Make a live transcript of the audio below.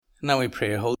Now we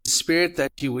pray, Holy Spirit,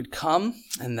 that you would come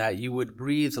and that you would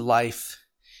breathe life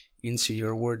into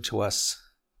your word to us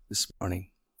this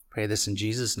morning. Pray this in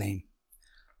Jesus' name.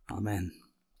 Amen.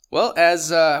 Well,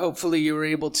 as hopefully you were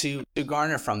able to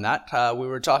garner from that, we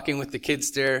were talking with the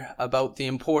kids there about the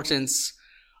importance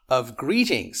of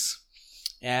greetings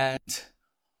and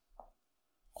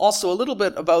also a little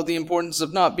bit about the importance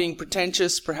of not being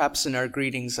pretentious, perhaps in our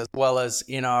greetings as well as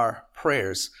in our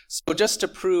prayers. So just to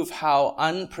prove how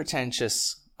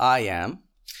unpretentious I am,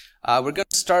 we're going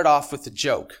to start off with a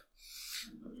joke.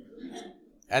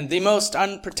 And the most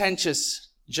unpretentious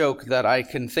joke that I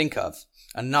can think of,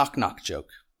 a knock-knock joke.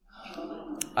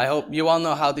 I hope you all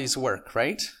know how these work,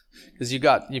 right? Because you've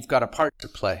got a part to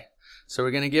play. So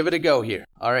we're going to give it a go here.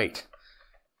 All right.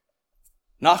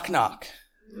 Knock, knock.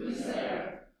 Who's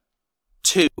there?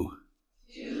 Two.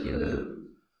 You.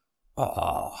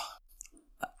 Oh.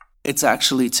 It's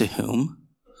actually to whom?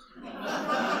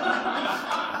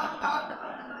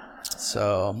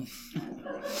 So.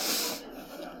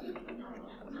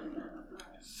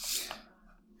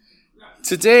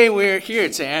 Today we're here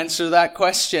to answer that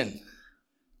question.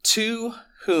 To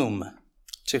whom?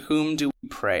 To whom do we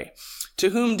pray?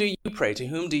 To whom do you pray? To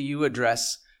whom do you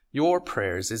address your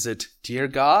prayers? Is it dear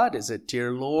God? Is it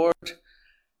dear Lord?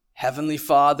 Heavenly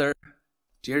Father?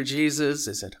 Dear Jesus?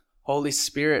 Is it Holy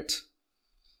Spirit?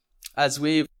 As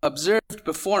we've observed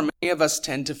before, many of us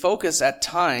tend to focus at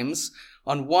times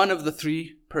on one of the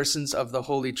three persons of the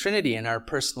Holy Trinity in our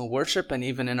personal worship and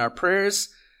even in our prayers,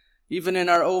 even in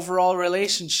our overall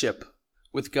relationship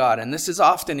with God. And this is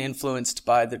often influenced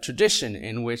by the tradition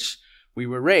in which we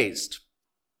were raised.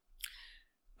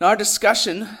 Now, our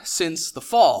discussion since the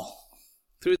fall,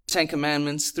 through the Ten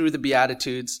Commandments, through the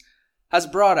Beatitudes, has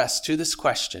brought us to this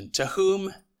question: to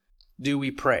whom do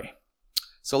we pray?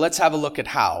 So let's have a look at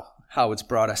how it's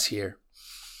brought us here.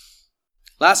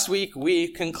 Last week, we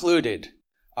concluded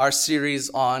our series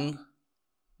on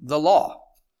the law.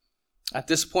 At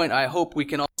this point, I hope we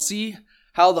can all see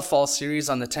how the fall series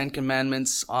on the Ten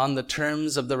Commandments, on the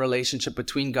terms of the relationship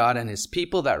between God and his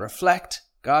people that reflect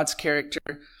God's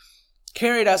character,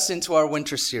 carried us into our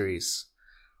winter series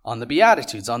on the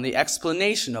Beatitudes, on the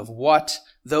explanation of what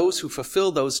those who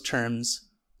fulfill those terms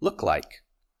look like,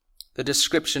 the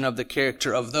description of the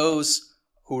character of those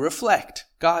who reflect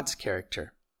God's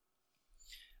character.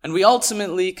 And we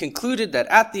ultimately concluded that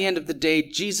at the end of the day,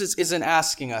 Jesus isn't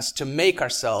asking us to make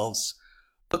ourselves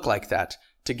look like that,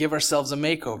 to give ourselves a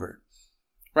makeover.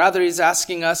 Rather, he's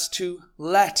asking us to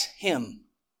let him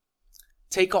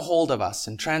take a hold of us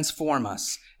and transform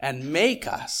us and make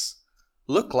us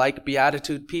look like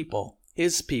beatitude people,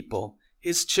 his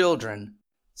children,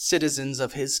 citizens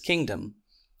of his kingdom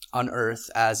on earth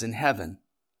as in heaven.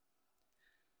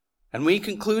 And we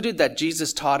concluded that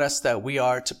Jesus taught us that we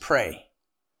are to pray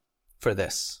for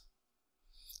this,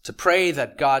 to pray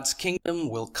that God's kingdom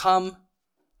will come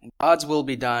and God's will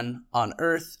be done on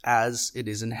earth as it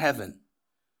is in heaven.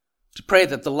 To pray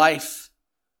that the life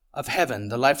of heaven,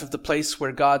 the life of the place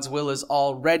where God's will is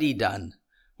already done,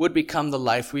 would become the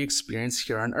life we experience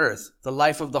here on earth, the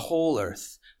life of the whole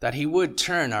earth, that he would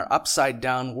turn our upside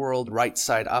down world right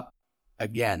side up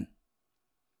again.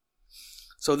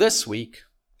 So this week,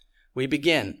 we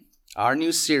begin our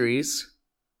new series.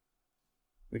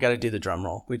 We got to do the drum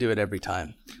roll. We do it every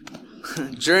time.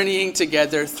 Journeying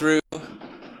together through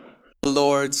the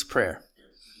Lord's Prayer.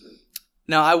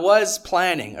 Now, I was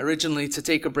planning originally to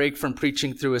take a break from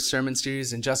preaching through a sermon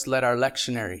series and just let our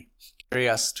lectionary carry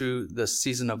us through the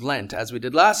season of Lent, as we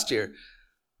did last year.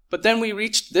 But then we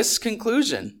reached this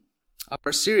conclusion of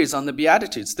our series on the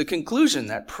Beatitudes, the conclusion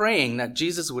that praying that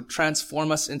Jesus would transform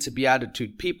us into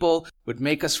beatitude people, would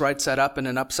make us right side up in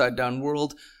an upside down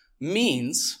world,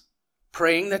 means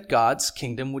praying that God's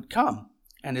kingdom would come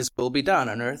and his will be done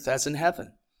on earth as in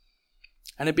heaven.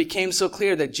 And it became so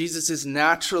clear that Jesus is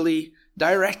naturally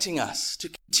directing us to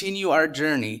continue our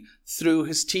journey through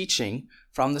his teaching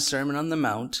from the Sermon on the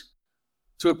Mount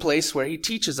to a place where he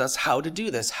teaches us how to do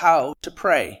this, how to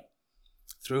pray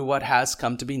through what has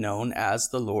come to be known as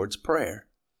the Lord's Prayer.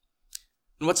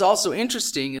 And what's also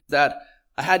interesting is that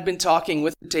I had been talking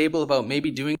with the table about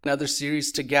maybe doing another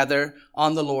series together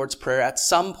on the Lord's Prayer at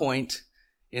some point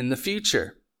in the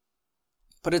future.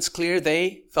 But it's clear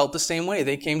they felt the same way.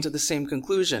 They came to the same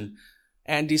conclusion.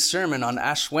 Andy's sermon on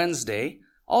Ash Wednesday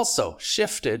also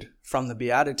shifted from the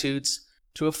Beatitudes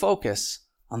to a focus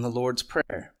on the Lord's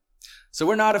Prayer. So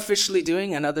we're not officially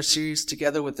doing another series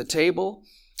together with the table,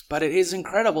 but it is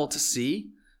incredible to see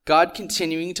God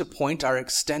continuing to point our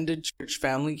extended church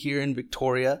family here in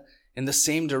Victoria in the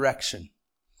same direction,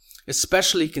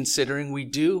 especially considering we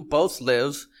do both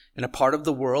live in a part of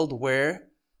the world where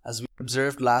as we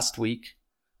observed last week,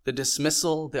 the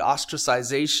dismissal, the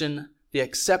ostracization, the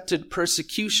accepted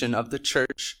persecution of the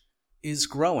church is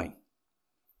growing,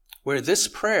 where this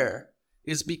prayer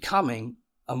is becoming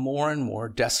a more and more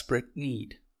desperate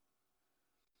need.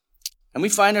 And we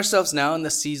find ourselves now in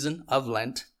the season of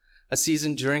Lent, a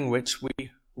season during which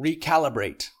we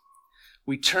recalibrate.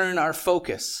 We turn our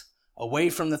focus away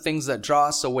from the things that draw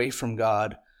us away from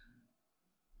God,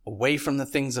 away from the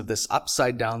things of this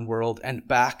upside-down world, and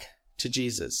back to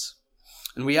Jesus.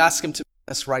 And we ask him to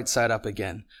make us right side up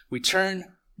again. We turn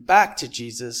back to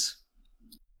Jesus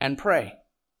and pray.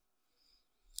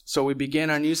 So we begin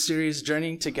our new series,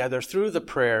 journeying together through the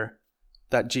prayer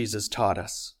that Jesus taught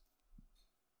us.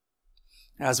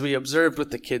 As we observed with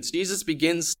the kids, Jesus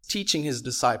begins teaching his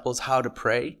disciples how to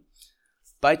pray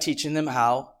by teaching them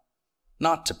how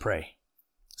not to pray,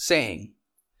 saying,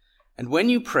 "And when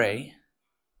you pray,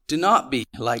 do not be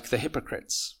like the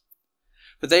hypocrites.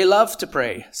 For they love to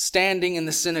pray, standing in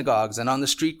the synagogues and on the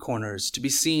street corners, to be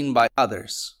seen by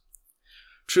others.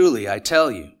 Truly, I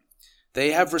tell you,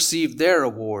 they have received their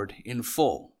reward in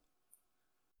full.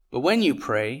 But when you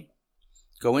pray,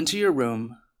 go into your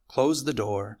room, close the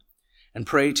door, and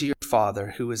pray to your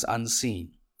Father who is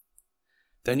unseen.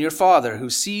 Then your Father, who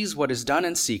sees what is done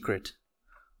in secret,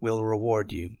 will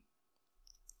reward you."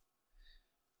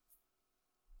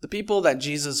 The people that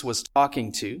Jesus was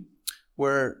talking to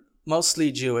were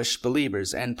mostly Jewish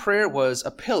believers, and prayer was a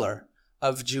pillar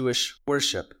of Jewish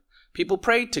worship. People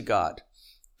prayed to God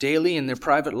daily in their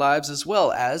private lives as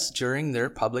well as during their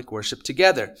public worship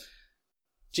together.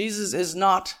 Jesus is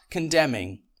not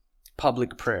condemning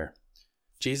public prayer.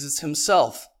 Jesus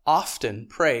himself often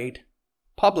prayed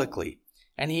publicly,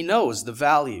 and he knows the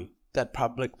value that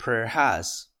public prayer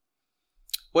has.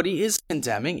 What he is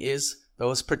condemning is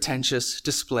those pretentious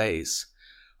displays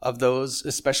of those,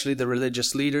 especially the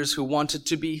religious leaders, who wanted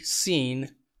to be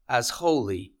seen as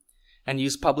holy and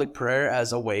use public prayer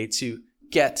as a way to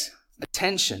get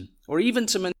attention or even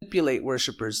to manipulate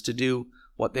worshipers to do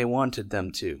what they wanted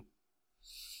them to.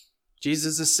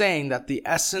 Jesus is saying that the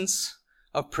essence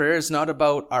of prayer is not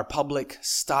about our public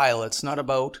style. It's not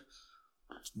about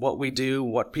what we do,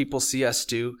 what people see us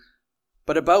do,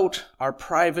 but about our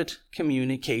private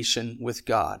communication with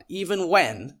God, even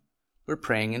when we're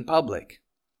praying in public.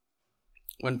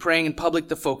 When praying in public,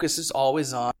 the focus is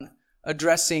always on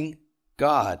addressing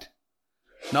God,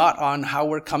 not on how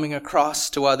we're coming across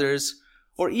to others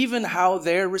or even how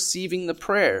they're receiving the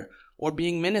prayer or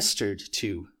being ministered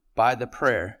to by the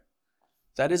prayer.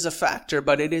 That is a factor,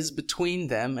 but it is between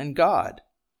them and God.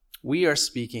 We are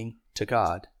speaking to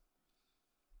God.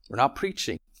 We're not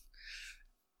preaching.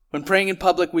 When praying in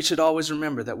public, we should always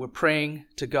remember that we're praying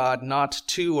to God not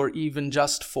to or even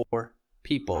just for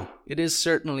people. It is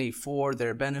certainly for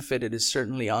their benefit. It is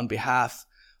certainly on behalf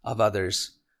of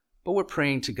others. But we're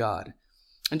praying to God.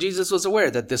 And Jesus was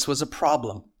aware that this was a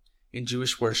problem in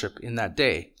Jewish worship in that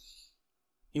day.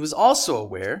 He was also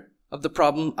aware of the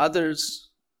problem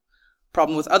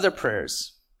with other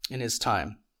prayers in his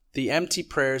time. The empty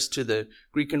prayers to the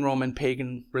Greek and Roman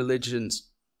pagan religions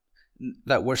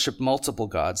that worship multiple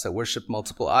gods, that worship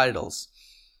multiple idols.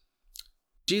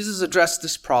 Jesus addressed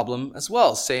this problem as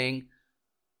well, saying,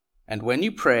 "And when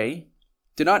you pray,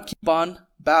 do not keep on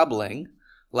babbling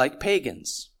like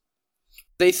pagans.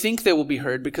 They think they will be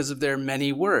heard because of their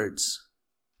many words.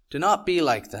 Do not be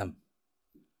like them.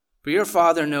 For your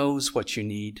Father knows what you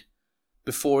need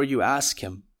before you ask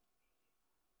him."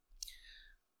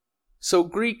 So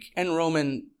Greek and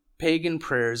Roman pagan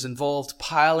prayers involved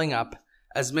piling up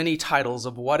as many titles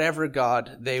of whatever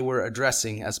God they were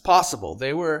addressing as possible.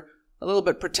 They were a little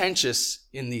bit pretentious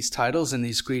in these titles, in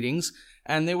these greetings,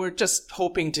 and they were just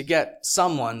hoping to get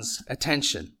someone's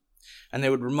attention. And they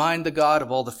would remind the God of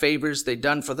all the favors they'd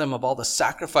done for them, of all the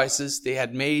sacrifices they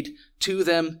had made to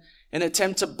them, in an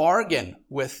attempt to bargain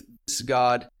with this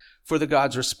God for the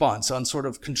God's response on sort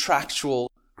of contractual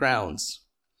grounds.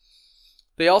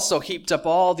 They also heaped up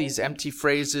all these empty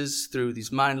phrases through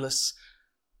these mindless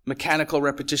mechanical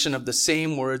repetition of the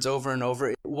same words over and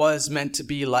over. It was meant to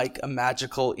be like a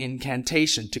magical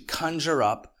incantation, to conjure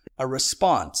up a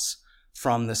response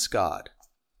from this God.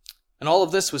 And all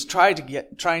of this was trying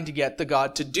to get the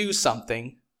God to do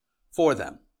something for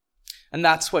them. And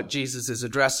that's what Jesus is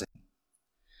addressing.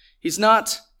 He's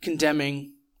not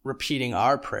condemning repeating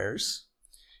our prayers.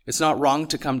 It's not wrong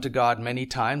to come to God many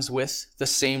times with the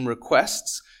same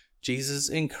requests. Jesus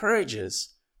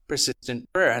encourages persistent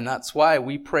prayer, and that's why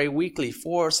we pray weekly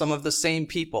for some of the same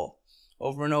people.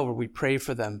 Over and over, we pray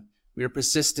for them. We are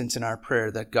persistent in our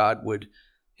prayer that God would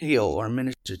heal or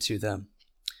minister to them.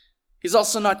 He's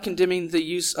also not condemning the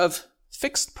use of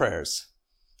fixed prayers.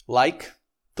 like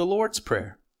the Lord's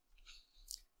Prayer.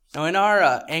 Now, in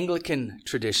our Anglican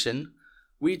tradition,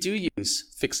 we do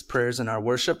use fixed prayers in our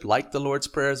worship, like the Lord's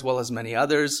Prayer, as well as many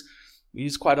others. We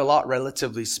use quite a lot,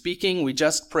 relatively speaking. We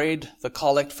just prayed the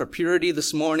Collect for Purity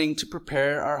this morning to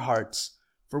prepare our hearts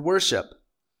for worship.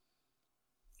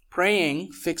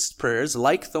 Praying fixed prayers,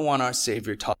 like the one our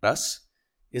Savior taught us,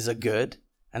 is a good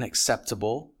and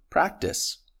acceptable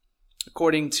practice.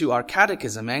 According to our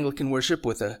catechism, Anglican worship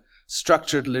with a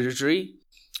structured liturgy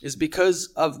is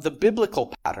because of the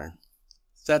biblical pattern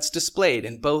that's displayed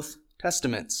in both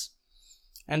Testaments,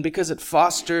 and because it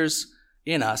fosters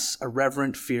in us a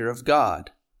reverent fear of God.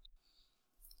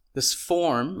 This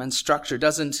form and structure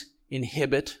doesn't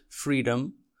inhibit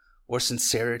freedom or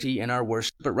sincerity in our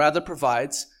worship, but rather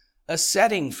provides a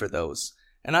setting for those.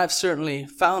 And I've certainly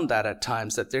found that at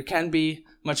times, that there can be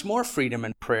much more freedom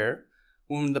in prayer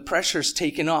when the pressure's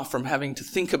taken off from having to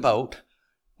think about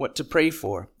what to pray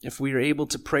for, if we are able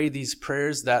to pray these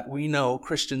prayers that we know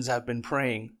Christians have been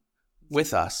praying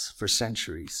with us for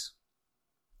centuries.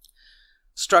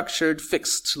 Structured,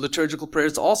 fixed liturgical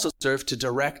prayers also serve to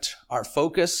direct our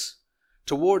focus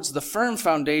towards the firm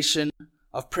foundation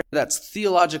of prayer that's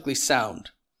theologically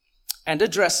sound and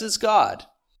addresses God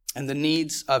and the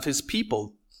needs of his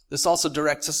people. This also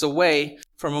directs us away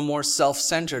from a more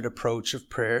self-centered approach of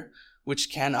prayer,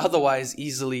 which can otherwise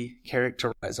easily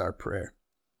characterize our prayer.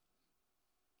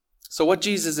 So what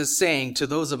Jesus is saying to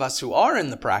those of us who are in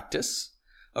the practice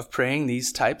of praying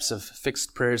these types of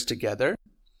fixed prayers together,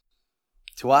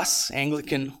 to us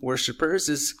Anglican worshipers,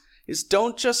 is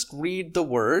don't just read the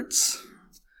words,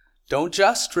 don't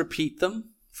just repeat them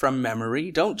from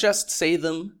memory, don't just say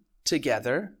them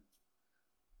together.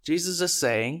 Jesus is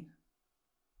saying,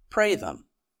 pray them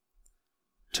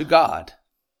to God.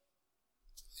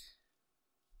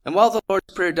 And while the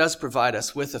Lord's Prayer does provide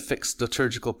us with a fixed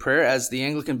liturgical prayer, as the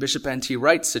Anglican Bishop N.T.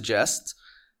 Wright suggests,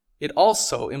 it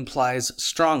also implies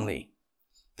strongly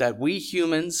that we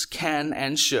humans can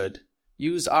and should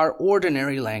use our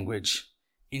ordinary language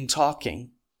in talking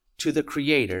to the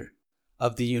Creator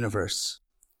of the universe,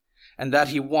 and that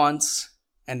he wants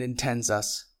and intends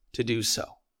us to do so.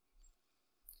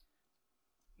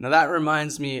 Now that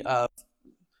reminds me of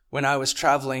when I was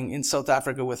traveling in South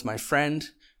Africa with my friend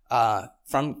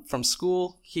from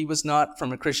school. He was not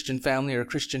from a Christian family or a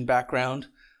Christian background.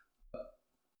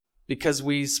 Because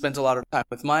we spent a lot of time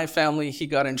with my family, he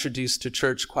got introduced to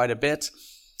church quite a bit.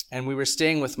 And we were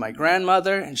staying with my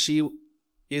grandmother, and she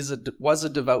was a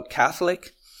devout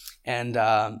Catholic. And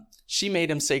she made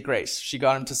him say grace. She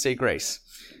got him to say grace.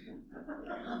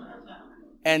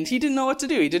 And he didn't know what to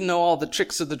do. He didn't know all the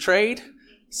tricks of the trade.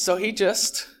 So he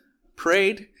just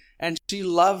prayed, and she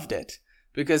loved it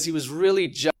because he was really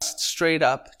just straight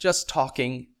up, just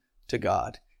talking to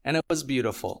God. And it was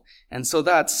beautiful. And so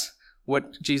that's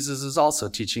what Jesus is also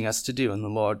teaching us to do in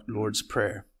the Lord's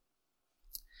Prayer.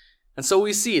 And so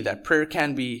we see that prayer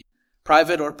can be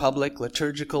private or public,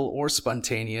 liturgical or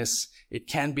spontaneous. It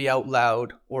can be out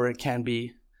loud, or it can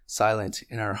be silent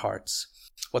in our hearts.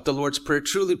 What the Lord's Prayer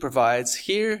truly provides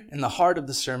here in the heart of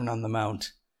the Sermon on the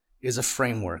Mount is a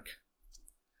framework.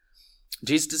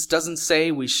 Jesus doesn't say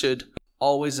we should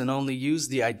always and only use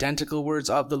the identical words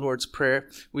of the Lord's Prayer.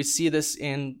 We see this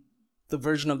in the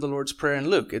version of the Lord's Prayer in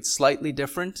Luke. It's slightly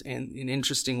different in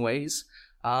interesting ways.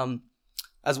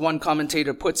 As one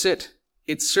commentator puts it,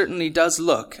 it certainly does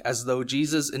look as though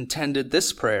Jesus intended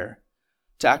this prayer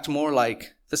to act more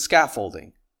like the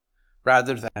scaffolding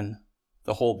rather than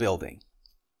the whole building.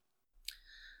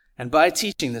 And by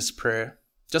teaching this prayer,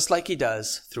 just like he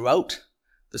does throughout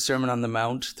the Sermon on the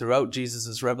Mount, throughout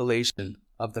Jesus' revelation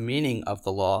of the meaning of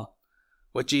the law,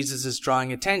 what Jesus is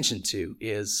drawing attention to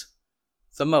is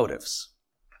the motives,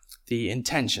 the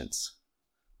intentions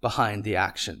behind the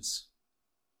actions.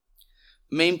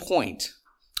 The main point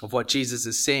of what Jesus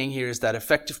is saying here is that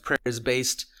effective prayer is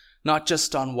based not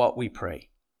just on what we pray,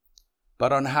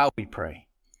 but on how we pray,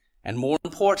 and more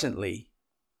importantly,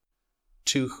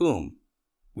 to whom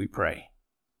we pray.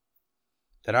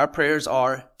 That our prayers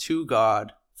are to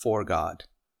God, for God,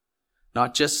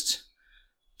 not just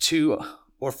to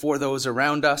or for those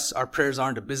around us. Our prayers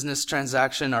aren't a business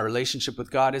transaction. Our relationship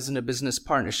with God isn't a business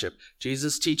partnership.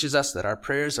 Jesus teaches us that our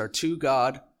prayers are to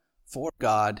God, for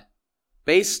God,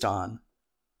 based on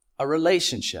a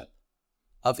relationship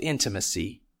of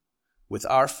intimacy with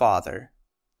our Father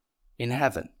in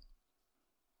heaven.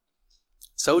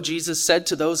 So Jesus said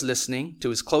to those listening, to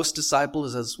his close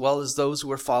disciples as well as those who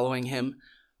were following him,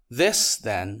 "This,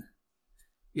 then,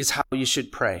 is how you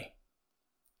should pray.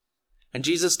 And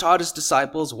Jesus taught his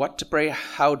disciples what to pray,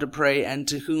 how to pray, and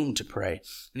to whom to pray.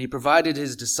 And he provided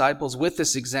his disciples with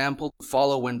this example to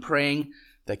follow when praying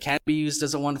that can be used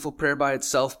as a wonderful prayer by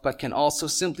itself, but can also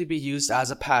simply be used as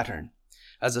a pattern,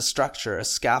 as a structure, a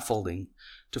scaffolding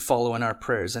to follow in our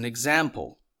prayers, an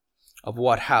example of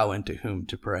what, how, and to whom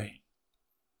to pray.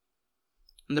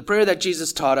 And the prayer that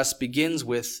Jesus taught us begins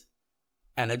with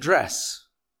an address,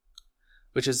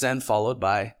 which is then followed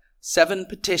by 7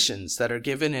 petitions that are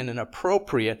given in an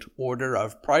appropriate order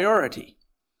of priority.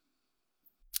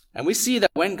 And we see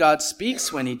that when God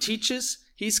speaks, when he teaches,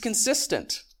 he's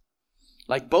consistent.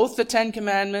 Like both the 10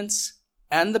 Commandments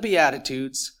and the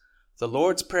Beatitudes, the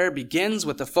Lord's Prayer begins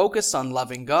with a focus on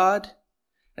loving God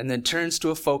and then turns to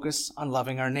a focus on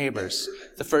loving our neighbors.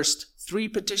 The first 3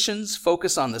 petitions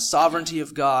focus on the sovereignty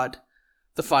of God.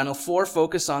 The final 4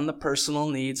 focus on the personal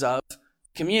needs of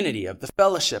community, of the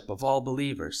fellowship of all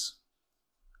believers.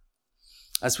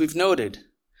 As we've noted,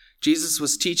 Jesus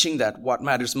was teaching that what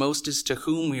matters most is to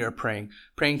whom we are praying.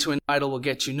 Praying to an idol will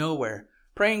get you nowhere.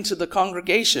 Praying to the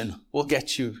congregation will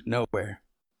get you nowhere.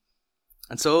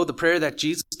 And so the prayer that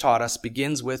Jesus taught us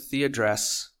begins with the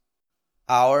address,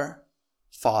 Our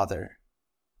Father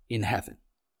in heaven.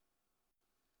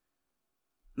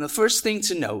 And the first thing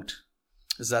to note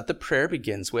is that the prayer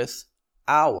begins with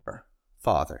our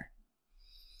Father.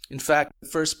 In fact, the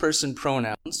first person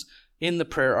pronouns in the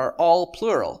prayer are all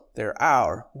plural. They're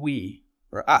our, we,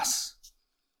 or us.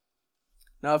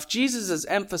 Now, if Jesus is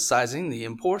emphasizing the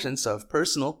importance of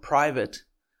the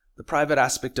private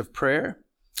aspect of prayer,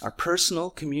 our personal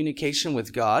communication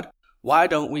with God, why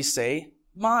don't we say,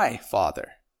 my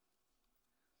Father?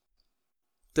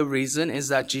 The reason is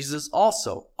that Jesus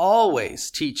also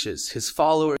always teaches his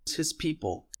followers, his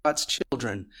people, God's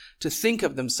children, to think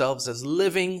of themselves as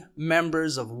living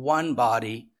members of one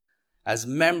body, as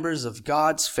members of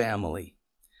God's family,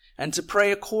 and to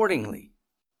pray accordingly.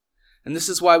 And this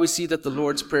is why we see that the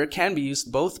Lord's Prayer can be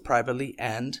used both privately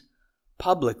and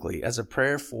publicly as a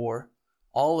prayer for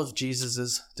all of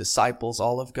Jesus' disciples,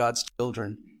 all of God's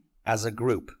children as a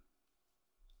group.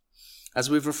 As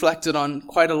we've reflected on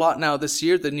quite a lot now this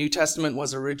year, the New Testament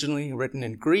was originally written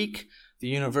in Greek, the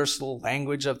universal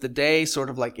language of the day, sort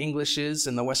of like English is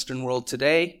in the Western world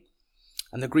today.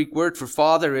 And the Greek word for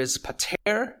father is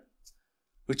pater,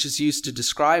 which is used to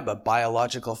describe a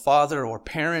biological father or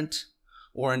parent,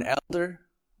 or an elder,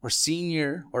 or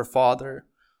senior, or father,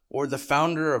 or the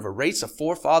founder of a race, a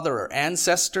forefather or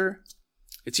ancestor.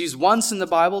 It's used once in the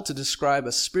Bible to describe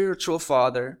a spiritual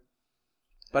father,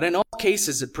 but in all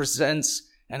cases it presents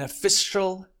an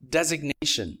official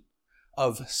designation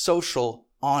of social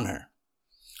honor,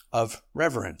 of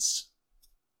reverence.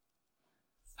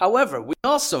 However, we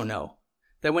also know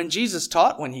that when Jesus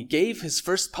taught, when he gave his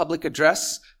first public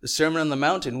address, the Sermon on the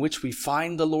Mount, in which we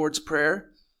find the Lord's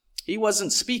Prayer, he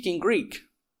wasn't speaking Greek.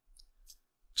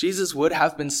 Jesus would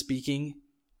have been speaking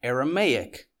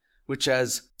Aramaic, which,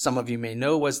 as some of you may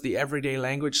know, was the everyday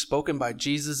language spoken by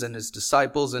Jesus and his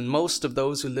disciples and most of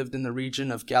those who lived in the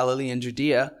region of Galilee and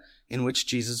Judea in which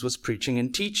Jesus was preaching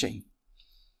and teaching.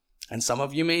 And some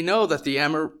of you may know that the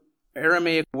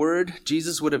Aramaic word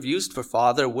Jesus would have used for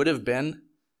father would have been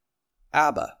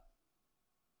Abba.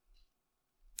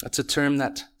 That's a term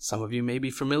that some of you may be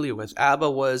familiar with.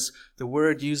 Abba was the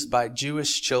word used by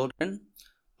Jewish children,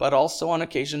 but also on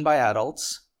occasion by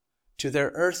adults, to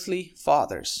their earthly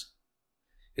fathers.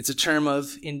 It's a term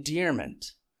of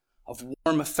endearment, of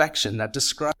warm affection that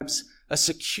describes a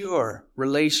secure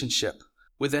relationship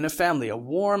within a family, a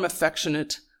warm,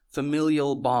 affectionate,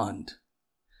 familial bond.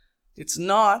 It's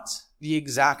not the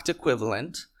exact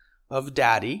equivalent of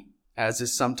daddy, as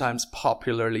is sometimes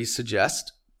popularly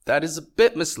suggested. That is a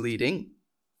bit misleading.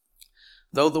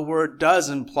 Though the word does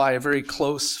imply a very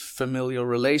close familial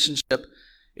relationship,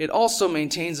 it also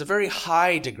maintains a very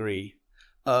high degree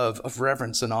of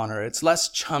reverence and honor. It's less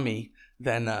chummy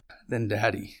than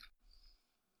daddy.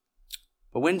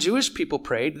 But when Jewish people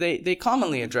prayed, they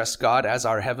commonly addressed God as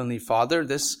our Heavenly Father.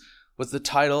 This was the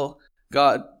title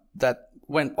God that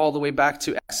went all the way back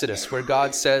to Exodus, where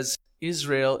God says,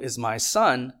 Israel is my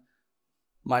son,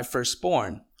 my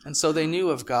firstborn. And so they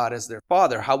knew of God as their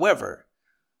father. However,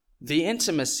 the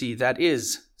intimacy that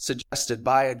is suggested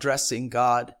by addressing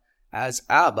God as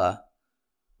Abba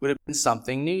would have been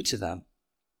something new to them.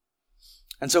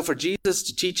 And so for Jesus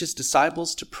to teach his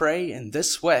disciples to pray in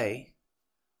this way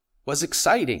was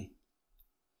exciting.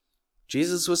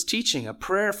 Jesus was teaching a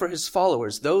prayer for his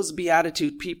followers, those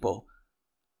beatitude people,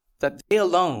 that they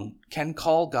alone can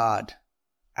call God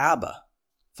Abba,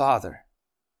 Father.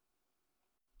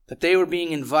 That they were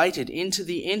being invited into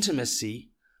the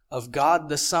intimacy of God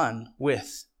the Son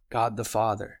with God the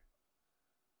Father.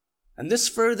 And this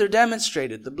further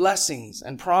demonstrated the blessings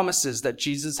and promises that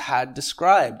Jesus had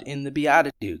described in the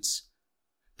Beatitudes,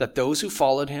 that those who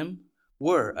followed him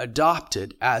were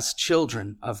adopted as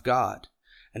children of God,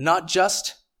 and not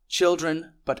just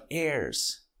children, but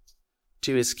heirs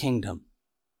to his kingdom.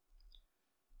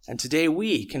 And today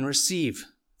we can receive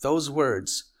those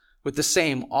words with the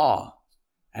same awe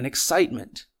and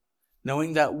excitement,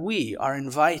 knowing that we are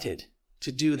invited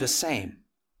to do the same.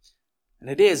 And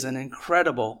it is an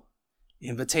incredible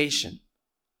invitation.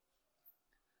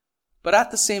 But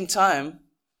at the same time,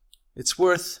 it's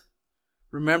worth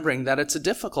remembering that it's a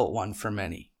difficult one for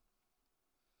many.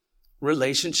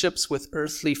 Relationships with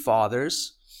earthly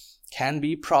fathers can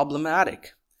be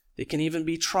problematic. They can even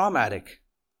be traumatic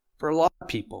for a lot of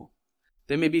people.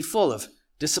 They may be full of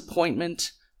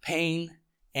disappointment, pain,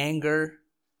 anger,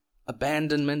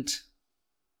 abandonment.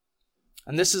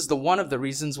 And this is one of the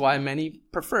reasons why many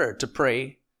prefer to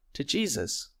pray to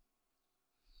Jesus.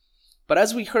 But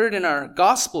as we heard in our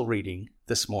gospel reading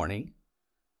this morning,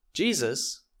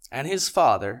 Jesus and his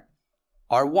Father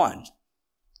are one.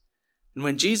 And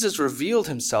when Jesus revealed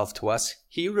himself to us,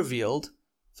 he revealed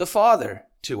the Father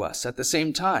to us at the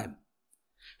same time.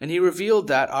 And he revealed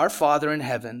that our Father in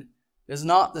heaven is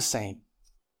not the same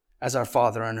as our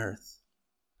Father on earth.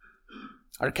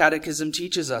 Our catechism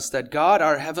teaches us that God,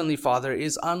 our heavenly Father,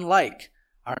 is unlike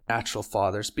our natural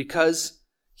fathers because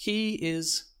he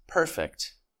is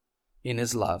perfect in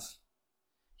his love.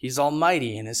 He's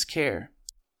almighty in his care.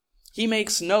 He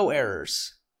makes no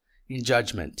errors in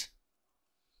judgment.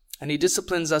 And he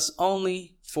disciplines us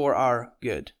only for our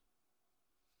good.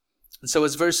 And so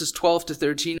as verses 12 to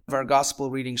 13 of our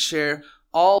gospel reading share,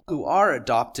 all who are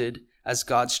adopted as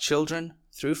God's children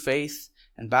through faith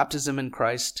and baptism in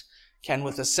Christ can,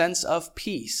 with a sense of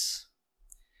peace,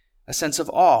 a sense of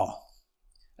awe,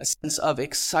 a sense of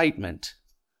excitement,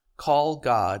 call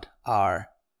God our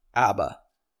Abba,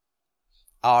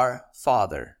 our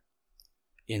Father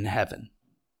in heaven.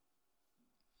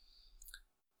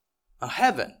 Now,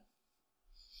 heaven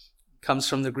comes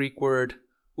from the Greek word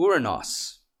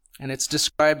uranos, and it's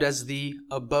described as the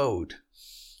abode,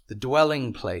 the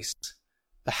dwelling place,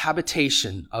 the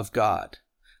habitation of God,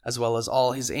 as well as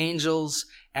all his angels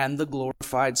and the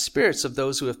glorified spirits of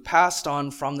those who have passed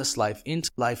on from this life into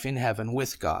life in heaven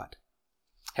with God.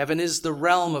 Heaven is the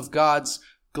realm of God's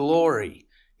glory,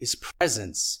 his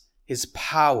presence, his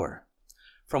power,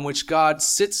 from which God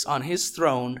sits on his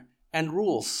throne and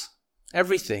rules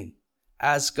everything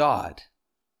as God.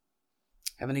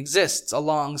 Heaven exists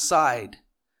alongside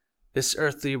this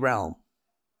earthly realm.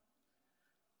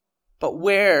 But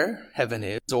where heaven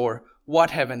is, or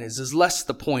what heaven is less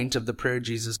the point of the prayer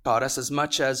Jesus taught us as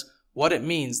much as what it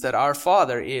means that our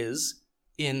Father is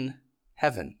in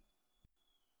heaven.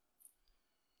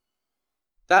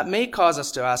 That may cause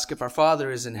us to ask, if our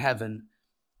Father is in heaven,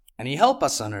 can he help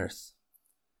us on earth?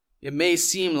 It may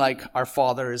seem like our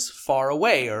Father is far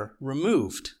away or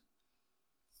removed.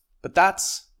 But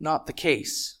that's not the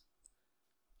case.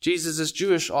 Jesus'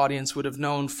 Jewish audience would have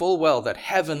known full well that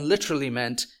heaven literally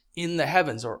meant in the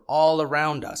heavens or all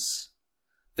around us.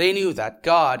 They knew that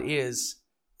God is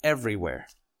everywhere.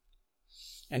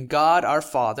 And God, our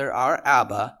Father, our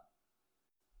Abba,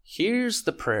 hears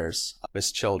the prayers of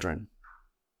his children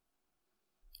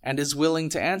and is willing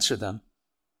to answer them.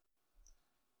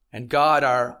 And God,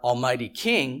 our Almighty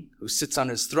King, who sits on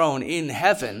his throne in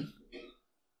heaven,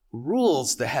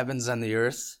 rules the heavens and the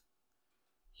earth,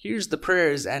 hears the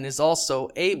prayers and is also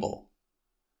able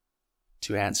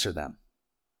to answer them.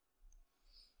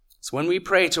 So when we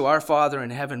pray to our Father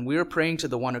in heaven, we are praying to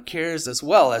the one who cares as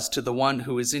well as to the one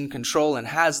who is in control and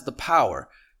has the power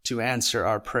to answer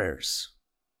our prayers.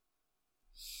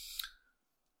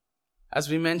 As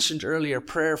we mentioned earlier,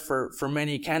 prayer for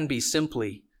many can be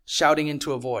simply shouting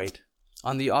into a void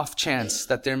on the off chance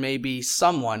that there may be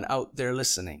someone out there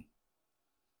listening.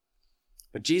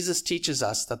 But Jesus teaches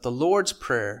us that the Lord's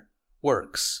Prayer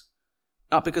works,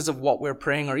 not because of what we're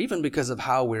praying or even because of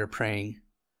how we're praying,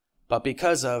 but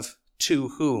because of to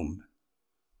whom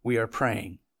we are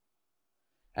praying.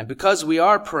 And because we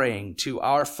are praying to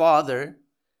our Father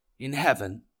in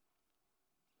heaven,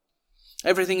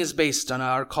 everything is based on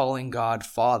our calling God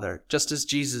Father, just as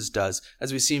Jesus does,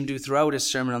 as we see him do throughout his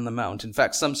Sermon on the Mount. In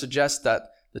fact, some suggest that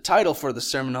the title for the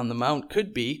Sermon on the Mount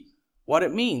could be what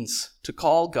it means to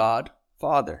call God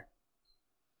Father.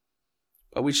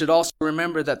 But we should also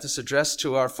remember that this address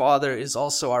to our Father is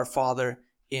also our Father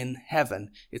in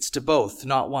heaven. It's to both,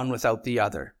 not one without the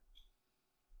other.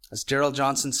 As Darrell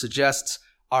Johnson suggests,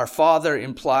 our Father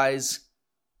implies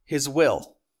his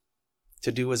will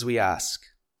to do as we ask.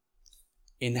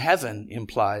 In heaven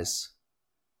implies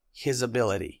his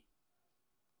ability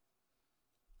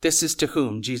This is to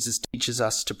whom Jesus teaches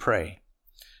us to pray,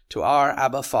 to our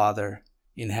Abba Father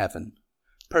in heaven,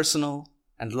 personal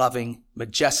and loving,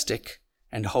 majestic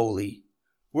and holy,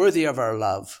 worthy of our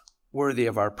love, worthy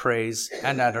of our praise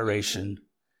and adoration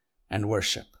and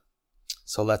worship.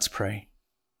 So let's pray.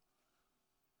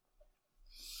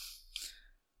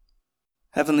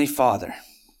 Heavenly Father,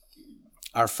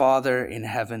 our Father in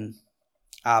heaven,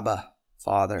 Abba,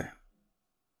 Father,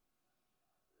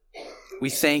 we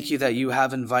thank you that you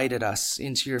have invited us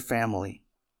into your family,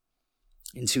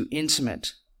 into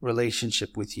intimate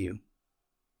relationship with you.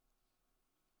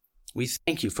 We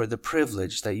thank you for the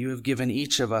privilege that you have given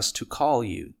each of us to call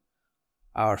you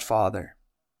our Father.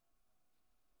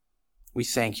 We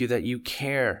thank you that you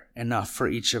care enough for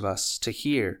each of us to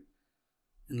hear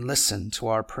and listen to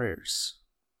our prayers.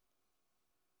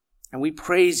 And we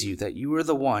praise you that you are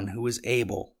the one who is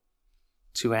able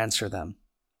to answer them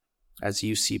as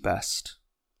you see best.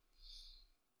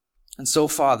 And so,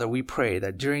 Father, we pray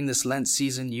that during this Lent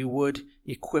season you would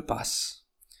equip us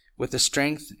with the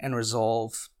strength and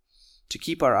resolve to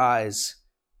keep our eyes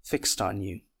fixed on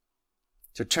you,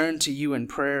 to turn to you in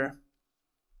prayer,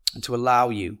 and to allow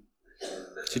you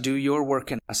to do your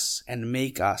work in us and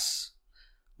make us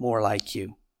more like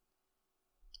you.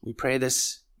 We pray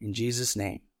this in Jesus'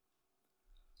 name.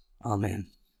 Amen.